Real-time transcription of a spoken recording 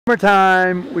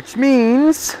Summertime, which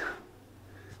means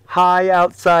high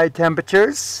outside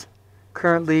temperatures.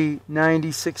 Currently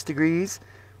 96 degrees,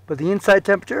 but the inside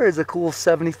temperature is a cool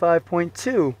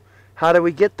 75.2. How do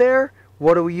we get there?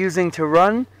 What are we using to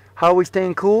run? How are we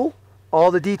staying cool? All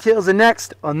the details are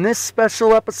next on this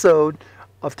special episode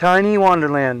of Tiny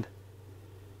Wonderland.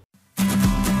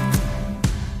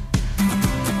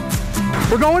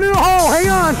 We're going in the hole, hang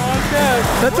on. Okay.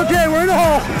 That's okay, we're in the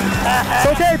hole. It's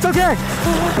okay, it's okay.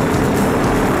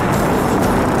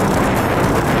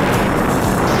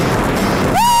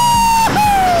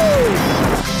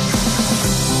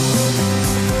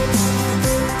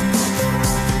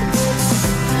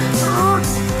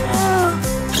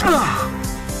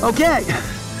 Okay,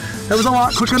 that was a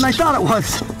lot quicker than I thought it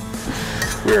was.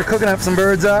 We are cooking up some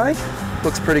bird's eye.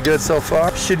 Looks pretty good so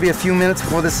far. Should be a few minutes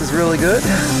before this is really good.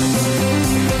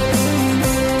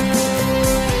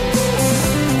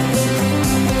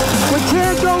 We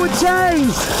can't go with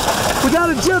chains. We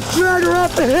gotta just drag her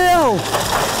up the hill.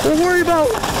 We'll worry about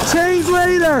chains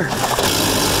later.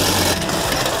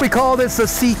 We call this a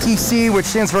CTC, which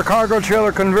stands for cargo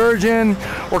trailer conversion,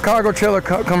 or cargo trailer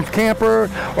camper,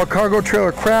 or cargo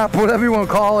trailer crap, whatever you want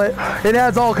to call it. It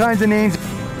has all kinds of names.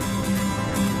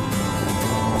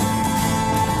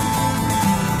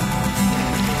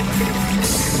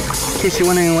 In case you're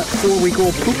wondering what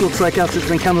 4-week-old poop looks like after it's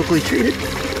been chemically treated,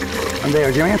 and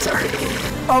there's your answer.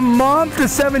 A month to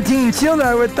 17 children.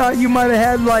 I would thought you might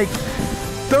have had like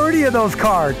 30 of those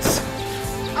cards.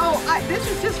 Oh, this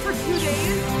is just for 2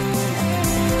 days?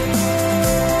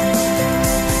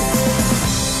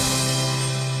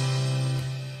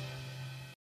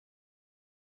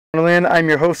 I'm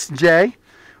your host, Jay.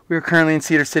 We are currently in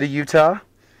Cedar City, Utah.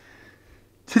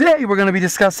 Today, we're going to be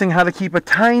discussing how to keep a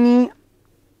tiny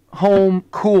home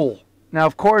cool. Now,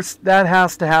 of course, that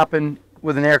has to happen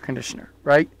with an air conditioner,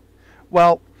 right?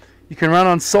 Well, you can run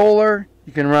on solar,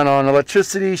 you can run on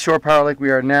electricity, shore power like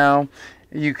we are now.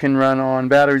 You can run on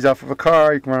batteries off of a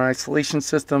car, you can run on isolation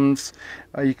systems,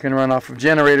 you can run off of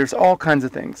generators, all kinds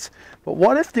of things. But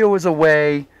what if there was a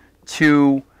way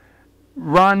to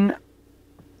run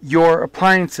your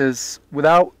appliances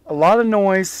without a lot of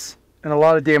noise and a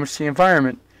lot of damage to the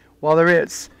environment? Well, there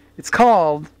is. It's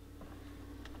called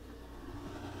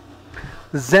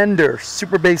the Zendure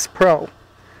SuperBase Pro.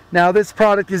 Now, this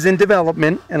product is in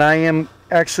development, and I am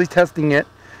actually testing it.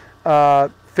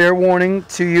 Fair warning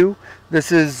to you.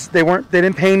 This is they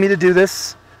didn't pay me to do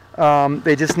this.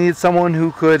 They just needed someone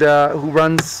who could who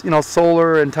runs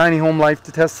solar and tiny home life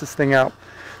to test this thing out.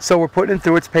 So we're putting it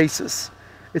through its paces.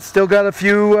 It's still got a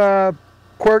few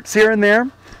quirks here and there,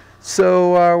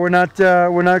 so we're not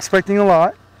expecting a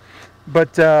lot,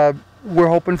 but we're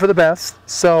hoping for the best.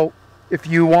 So if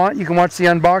you want, you can watch the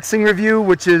unboxing review,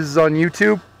 which is on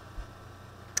YouTube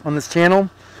on this channel,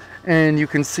 and you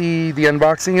can see the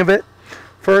unboxing of it.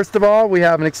 First of all, we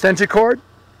have an extension cord,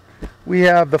 we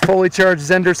have the fully charged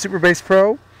Zendure SuperBase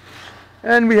Pro,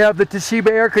 and we have the Toshiba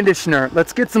air conditioner.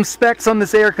 Let's get some specs on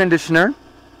this air conditioner.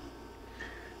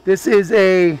 This is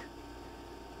a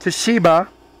Toshiba,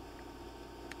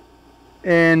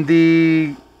 and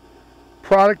the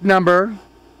product number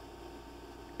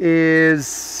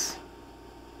is,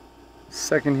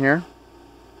 second here,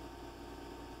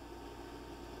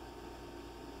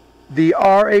 the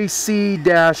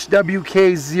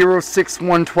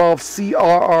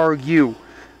RAC-WK06112CRRU.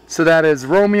 So that is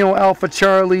Romeo Alpha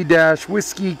Charlie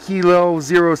Whiskey Kilo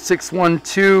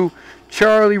 0612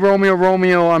 Charlie Romeo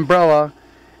Romeo Umbrella.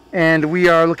 And we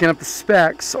are looking up the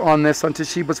specs on this on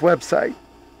Toshiba's website.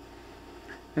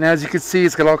 And as you can see,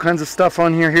 it's got all kinds of stuff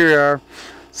on here. Here are.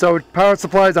 So power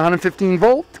supply is 115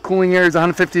 volt. Cooling area is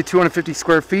 150 to 250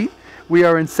 square feet. We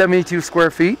are in 72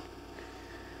 square feet.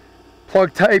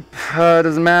 Plug type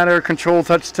doesn't matter. Control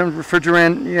touch tone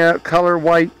refrigerant. Yeah, color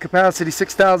white. Capacity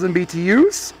 6,000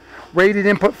 BTUs. Rated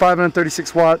input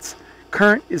 536 watts.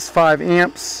 Current is 5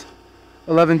 amps.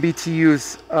 11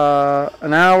 BTUs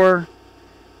an hour.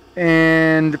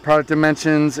 And product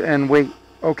dimensions and weight.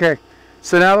 Okay,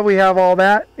 so now that we have all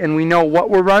that and we know what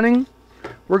we're running,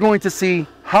 we're going to see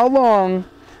how long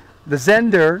the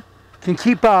Zendure can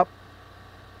keep up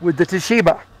with the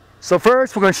Toshiba. So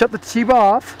first, we're going to shut the Toshiba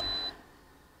off.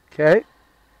 Okay. At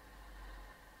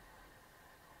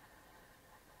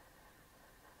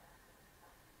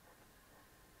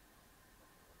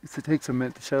least it takes a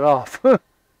minute to shut off.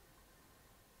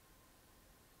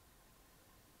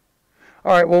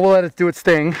 Alright, well, we'll let it do its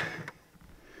thing.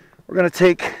 We're going to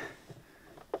take,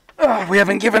 we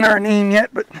haven't given her a name yet,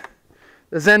 but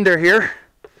the Zendure here.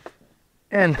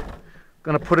 And I'm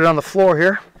going to put it on the floor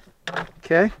here.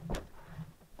 Okay.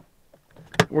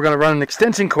 We're going to run an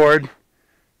extension cord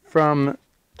from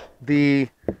the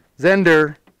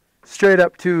Zendure straight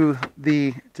up to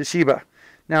the Toshiba.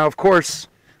 Now, of course,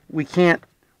 we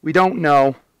don't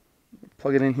know,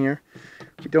 plug it in here,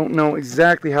 we don't know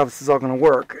exactly how this is all going to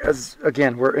work, as,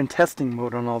 again, we're in testing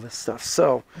mode on all this stuff.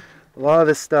 So, a lot of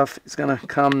this stuff is going to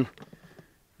come,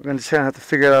 we're going to try to have to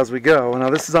figure it out as we go. Now,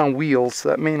 this is on wheels, so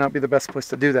that may not be the best place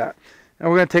to do that. Now,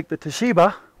 we're going to take the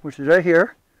Toshiba, which is right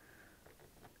here.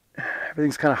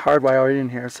 Everything's kind of hardwired in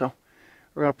here, so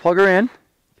we're going to plug her in.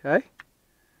 Okay.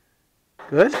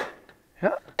 Good.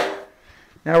 Yeah.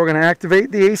 Now we're going to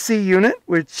activate the AC unit,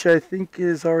 which I think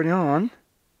is already on.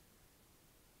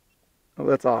 Oh,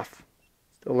 that's off.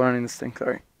 Still learning this thing,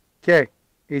 sorry. Okay.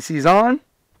 AC is on.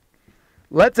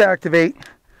 Let's activate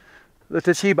the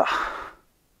Toshiba.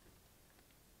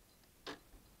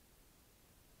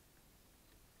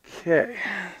 Okay.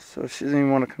 So she doesn't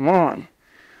even want to come on.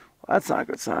 Well, that's not a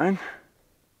good sign.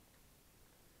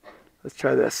 Let's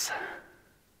try this.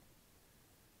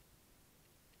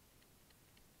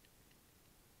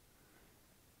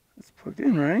 It's plugged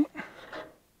in, right?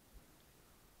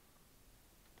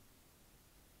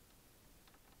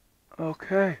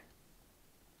 Okay.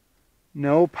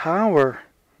 No power.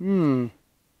 We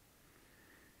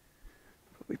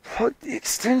plugged the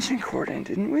extension cord in,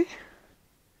 didn't we?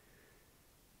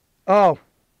 Oh,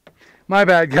 my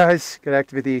bad, guys. Gotta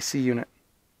activate the AC unit.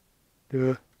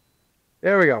 Duh.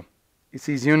 There we go.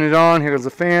 AC's unit on. Here goes the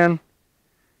fan.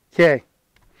 Okay.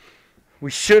 We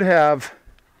should have.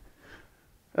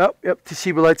 Oh, yep.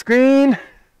 Toshiba lights green.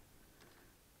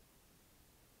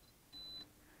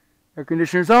 Air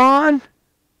conditioner's on.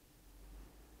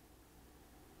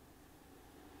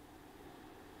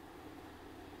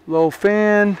 Low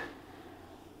fan.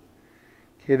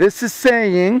 Okay, this is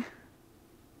saying.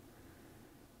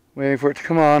 Waiting for it to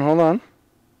come on. Hold on.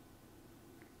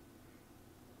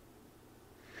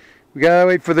 We gotta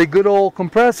wait for the good old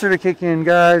compressor to kick in,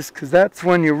 guys, because that's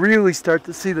when you really start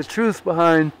to see the truth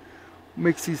behind what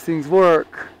makes these things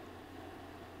work.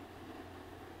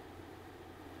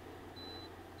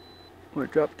 We're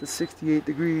dropped to 68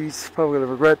 degrees. Probably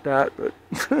gonna regret that,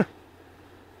 but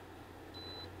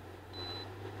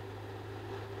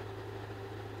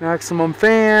maximum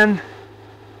fan.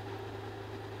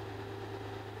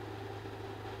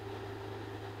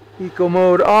 Eco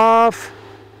mode off.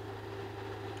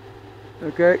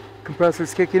 Okay,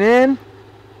 compressor's kicking in.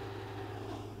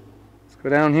 Let's go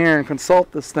down here and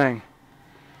consult this thing.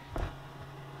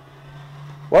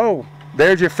 Whoa,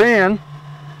 there's your fan.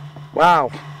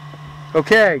 Wow.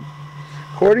 Okay,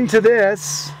 according to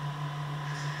this,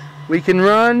 we can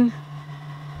run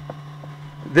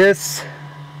this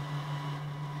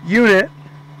unit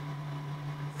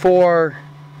for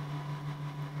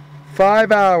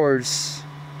 5 hours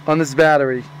on this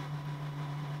battery.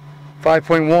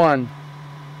 5.1.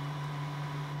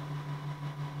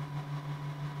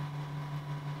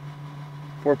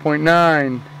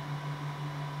 4.9.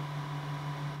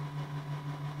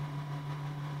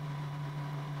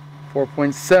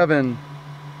 4.7.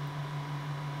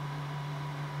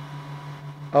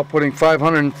 Outputting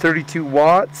 532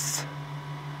 watts.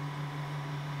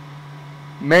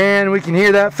 Man, we can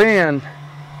hear that fan.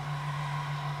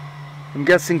 I'm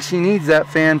guessing she needs that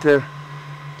fan to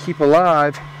keep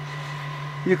alive.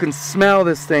 You can smell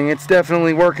this thing. It's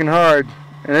definitely working hard.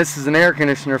 And this is an air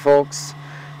conditioner, folks.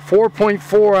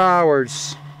 4.4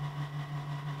 hours.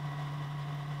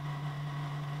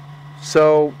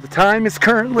 So the time is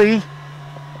currently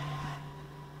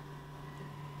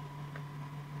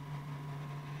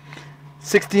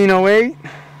 16:08.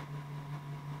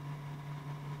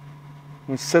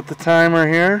 We'll set the timer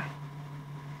here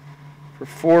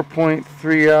for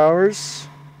 4.3 hours.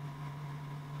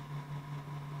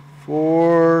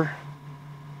 We'll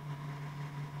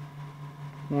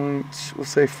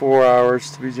say 4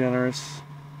 hours to be generous.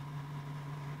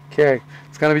 Okay,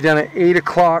 it's going to be done at 8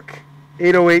 o'clock,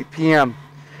 8:08 p.m.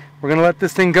 We're going to let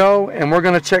this thing go, and we're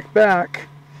going to check back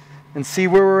and see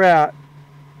where we're at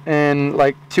in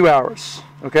like 2 hours.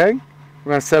 Okay? We're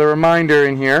going to set a reminder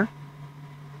in here.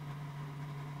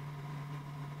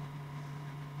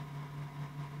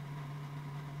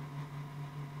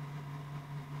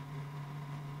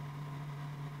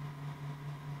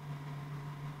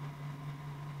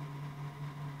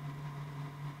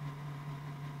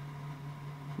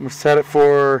 We'll set it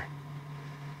for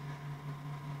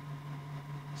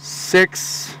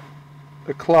 6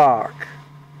 o'clock.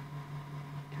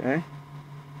 Okay.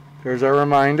 There's our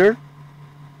reminder.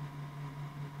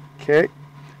 Okay.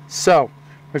 So,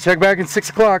 we'll check back in 6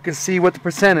 o'clock and see what the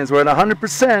percent is. We're at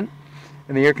 100%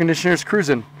 and the air conditioner is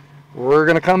cruising. We're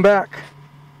going to come back.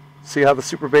 See how the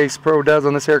SuperBase Pro does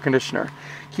on this air conditioner.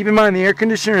 Keep in mind the air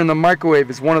conditioner and the microwave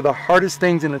is one of the hardest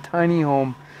things in a tiny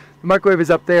home. The microwave is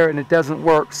up there and it doesn't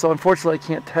work, so unfortunately I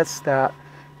can't test that.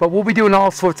 But we'll be doing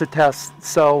all sorts of tests,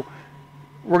 so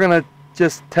we're going to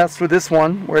just test with this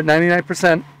one. We're at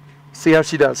 99%. See how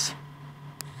she does.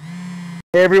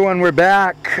 Hey everyone, we're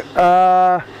back.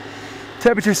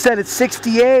 Temperature set at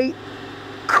 68.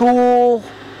 Cool.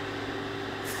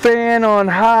 Fan on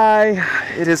high.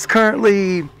 It is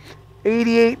currently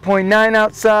 88.9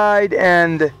 outside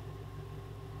and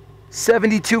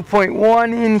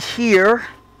 72.1 in here.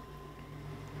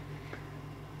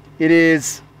 It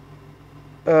is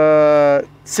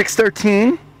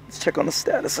 6:13. Let's check on the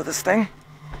status of this thing.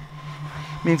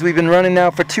 Means we've been running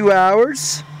now for 2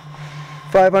 hours.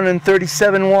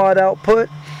 537 watt output.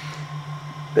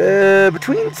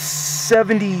 Between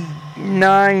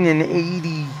 79 and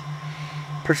 80%.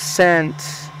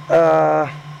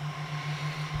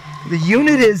 The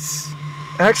unit is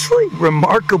actually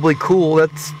remarkably cool.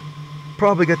 That's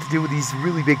probably got to do with these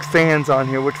really big fans on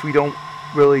here, which we don't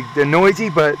really, they're noisy,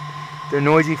 but they're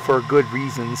noisy for a good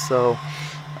reason. So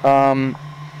yeah,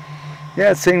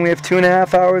 it's saying we have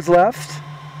 2.5 hours left.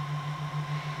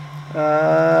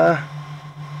 That's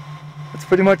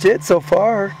pretty much it so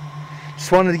far.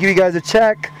 Just wanted to give you guys a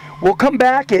check. We'll come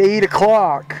back at 8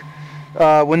 o'clock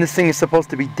when this thing is supposed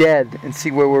to be dead and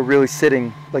see where we're really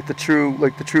sitting, like the true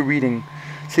reading.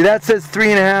 See, that says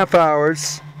 3.5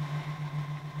 hours,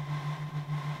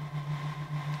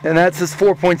 and that says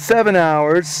 4.7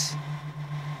 hours.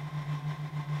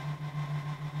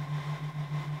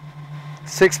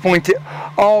 6.2.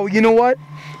 Oh, you know what?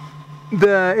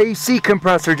 The AC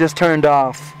compressor just turned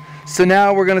off, so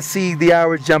now we're gonna see the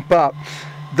hours jump up.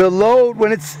 The load,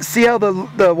 when it's, see how the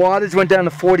wattage went down to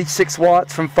 46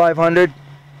 watts from 500?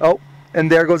 Oh, and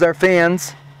there goes our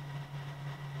fans.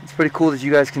 It's pretty cool that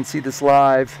you guys can see this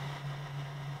live.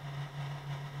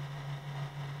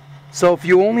 So if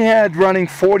you only had running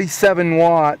 47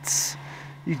 watts,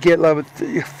 you'd get love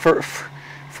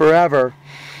forever.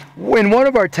 In one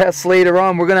of our tests later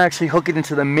on, we're going to actually hook it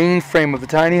into the main frame of the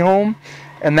tiny home,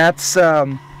 and that's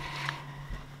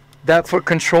what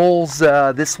controls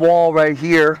this wall right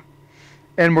here.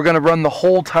 And we're going to run the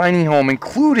whole tiny home,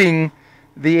 including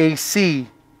the AC,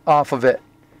 off of it.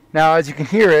 Now, as you can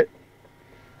hear it,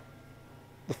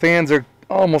 the fans are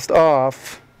almost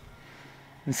off.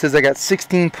 It says I got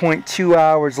 16.2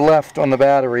 hours left on the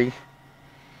battery.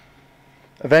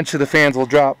 Eventually the fans will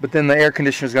drop, but then the air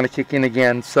conditioner is going to kick in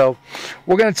again. So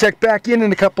we're going to check back in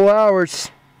a couple hours.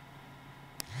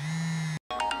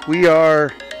 We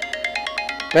are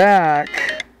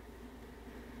back,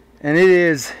 and it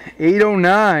is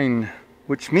 8:09,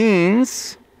 which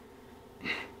means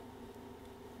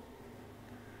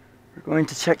we're going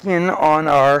to check in on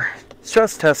our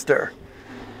stress tester.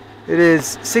 It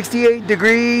is 68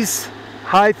 degrees,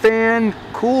 high fan,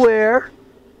 cool air,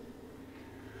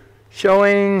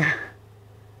 showing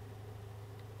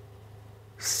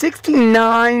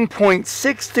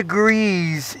 69.6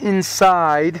 degrees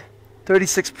inside,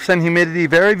 36% humidity,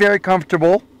 very, very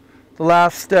comfortable. The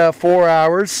last 4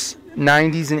 hours,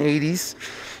 90s and 80s.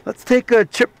 Let's take a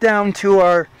trip down to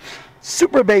our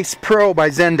SuperBase Pro by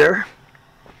Zendure,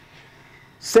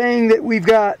 saying that we've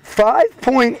got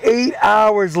 5.8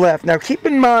 hours left. Now keep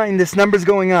in mind this number's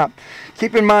going up.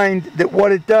 Keep in mind that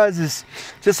what it does is,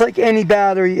 just like any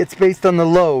battery, it's based on the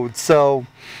load. So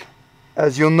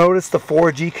as you'll notice, the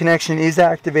 4G connection is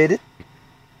activated.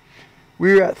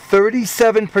 We're at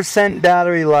 37%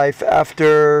 battery life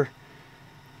after,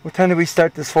 what time did we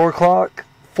start this? 4 o'clock?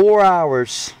 4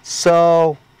 hours.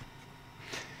 So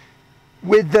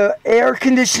with the air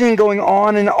conditioning going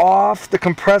on and off, the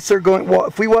compressor going, well,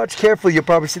 if we watch carefully, you'll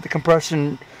probably see the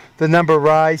compression, the number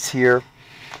rise here.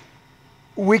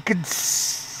 We could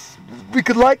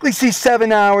likely see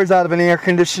 7 hours out of an air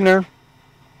conditioner.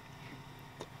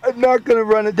 I'm not going to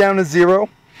run it down to 0.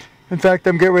 In fact,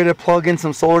 I'm getting ready to plug in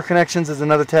some solar connections as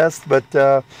another test, but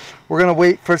we're going to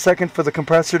wait for a second for the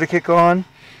compressor to kick on.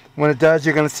 When it does,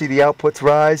 you're going to see the outputs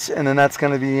rise, and then that's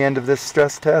going to be the end of this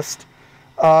stress test.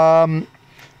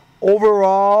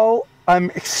 Overall,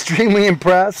 I'm extremely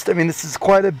impressed. I mean, this is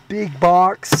quite a big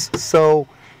box, so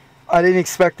I didn't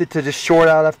expect it to just short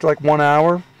out after like 1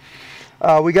 hour.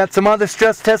 We got some other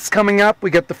stress tests coming up. We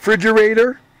got the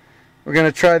refrigerator. We're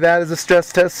going to try that as a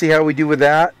stress test, see how we do with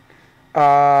that.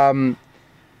 I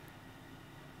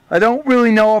don't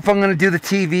really know if I'm going to do the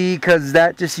TV because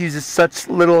that just uses such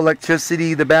little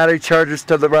electricity. The battery chargers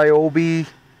to the Ryobi,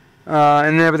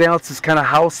 and everything else is kind of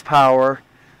house power.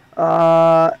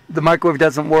 The microwave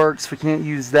doesn't work, so we can't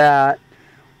use that.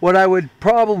 what I would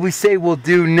probably say we'll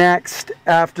do next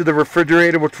after the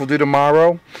refrigerator, which we'll do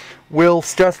tomorrow, we'll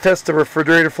stress test the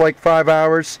refrigerator for like 5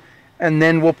 hours, and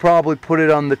then we'll probably put it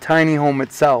on the tiny home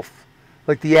itself,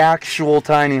 like the actual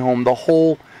tiny home,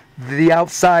 the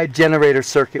outside generator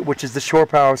circuit, which is the shore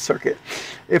power circuit.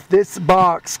 If this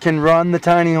box can run the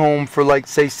tiny home for like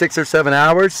say 6 or 7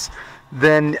 hours,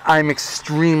 then I'm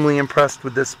extremely impressed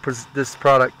with this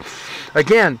product.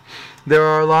 Again, there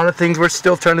are a lot of things we're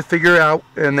still trying to figure out,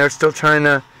 and they're still trying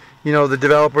to, you know, the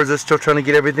developers are still trying to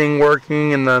get everything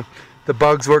working and the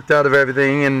bugs worked out of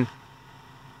everything, and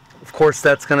of course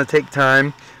that's going to take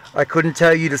time. I couldn't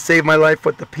tell you to save my life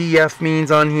what the PF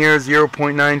means on here,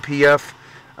 0.9 PF.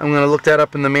 I'm going to look that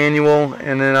up in the manual,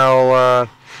 and then I'll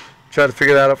try to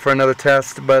figure that out for another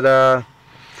test. But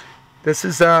this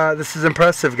is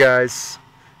impressive, guys.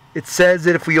 It says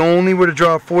that if we only were to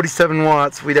draw 47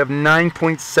 watts, we'd have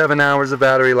 9.7 hours of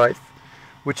battery life,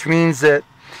 which means that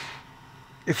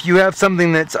if you have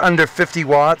something that's under 50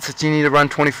 watts that you need to run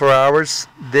 24 hours,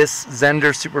 this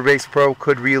Zendure SuperBase Pro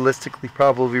could realistically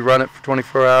probably run it for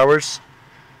 24 hours.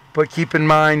 But keep in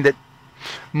mind that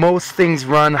most things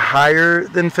run higher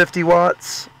than 50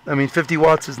 watts. I mean, 50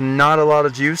 watts is not a lot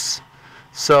of juice.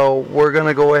 So we're going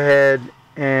to go ahead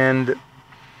and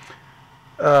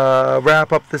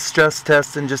wrap up the stress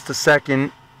test in just a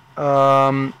second,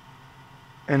 and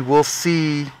we'll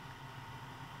see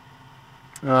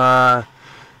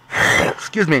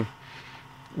excuse me,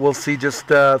 we'll see just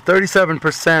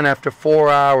 37% after 4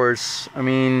 hours. I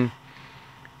mean,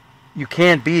 you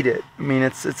can't beat it. I mean,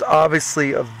 it's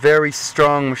obviously a very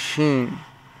strong machine,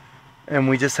 and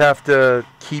we just have to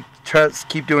keep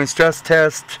doing stress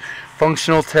tests,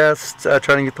 functional tests,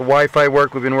 trying to get the Wi-Fi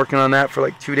work. We've been working on that for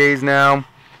like 2 days now.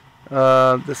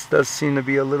 This does seem to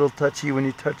be a little touchy when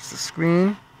you touch the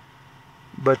screen,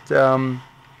 but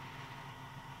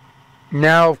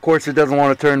now of course it doesn't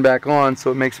want to turn back on,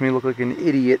 so it makes me look like an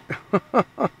idiot.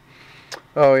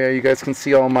 Oh yeah, you guys can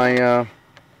see all my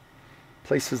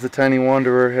places the Tiny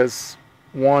Wanderer has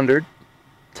wandered.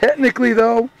 Technically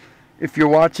though, if you're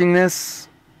watching this,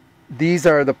 these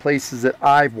are the places that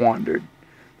I've wandered.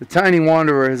 The Tiny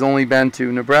Wanderer has only been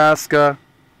to Nebraska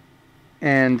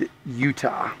and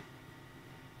Utah.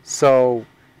 So,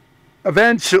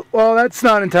 eventually, well, that's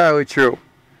not entirely true.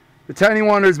 The Tiny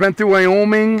Wanderer has been through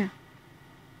Wyoming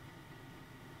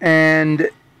and,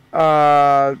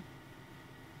 well,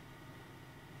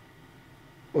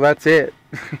 that's it.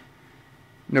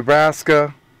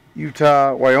 Nebraska,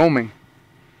 Utah, Wyoming.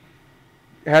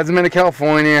 It hasn't been to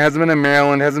California, hasn't been to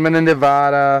Maryland, hasn't been to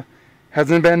Nevada,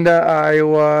 hasn't been to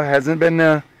Iowa, hasn't been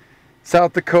to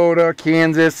South Dakota,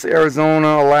 Kansas,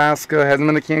 Arizona, Alaska, hasn't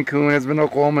been to Cancun, hasn't been to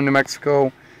Oklahoma, New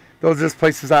Mexico. Those are just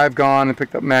places I've gone and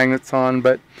picked up magnets on.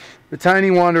 But the Tiny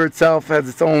Wanderer itself has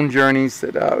its own journeys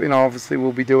that, you know, obviously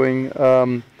we'll be doing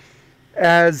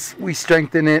as we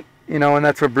strengthen it, you know, and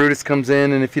that's where Brutus comes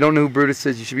in. And if you don't know who Brutus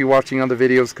is, you should be watching other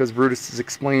videos because Brutus is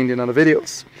explained in other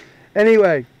videos.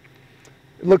 Anyway,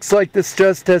 it looks like the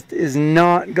stress test is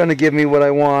not going to give me what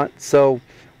I want. So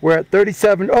we're at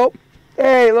 37. Oh!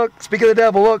 Hey, look, speak of the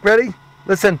devil, look, ready?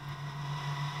 Listen.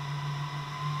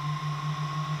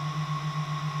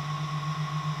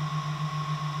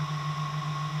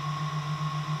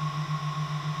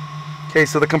 Okay,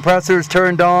 so the compressor is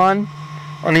turned on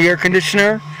the air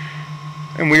conditioner,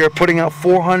 and we are putting out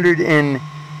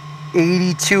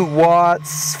 482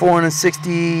 watts,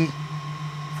 460,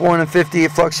 450,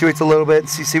 it fluctuates a little bit.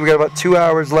 So you see we got about 2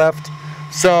 hours left.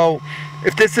 So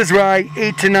if this is right,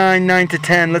 8 to 9, 9 to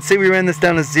 10, let's say we ran this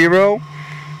down to 0,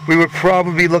 we would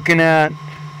probably be looking at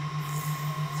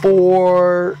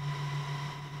 4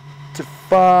 to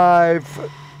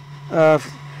 5,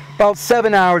 about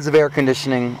 7 hours of air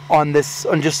conditioning on this,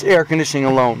 on just air conditioning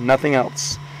alone, nothing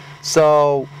else.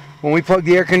 So when we plug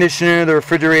the air conditioner, the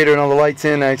refrigerator, and all the lights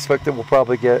in, I expect that we'll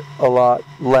probably get a lot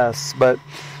less. But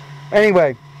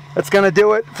anyway, that's going to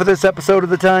do it for this episode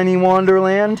of the Tiny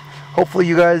Wanderland. Hopefully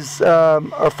you guys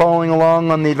are following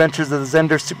along on the adventures of the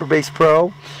Zendure SuperBase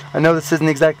Pro. I know this isn't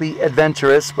exactly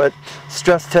adventurous, but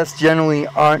stress tests generally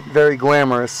aren't very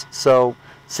glamorous. So,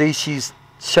 see, she's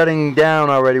shutting down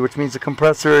already, which means the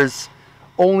compressor is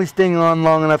only staying on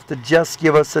long enough to just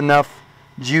give us enough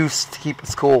juice to keep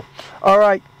us cool.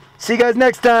 Alright, see you guys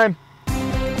next time.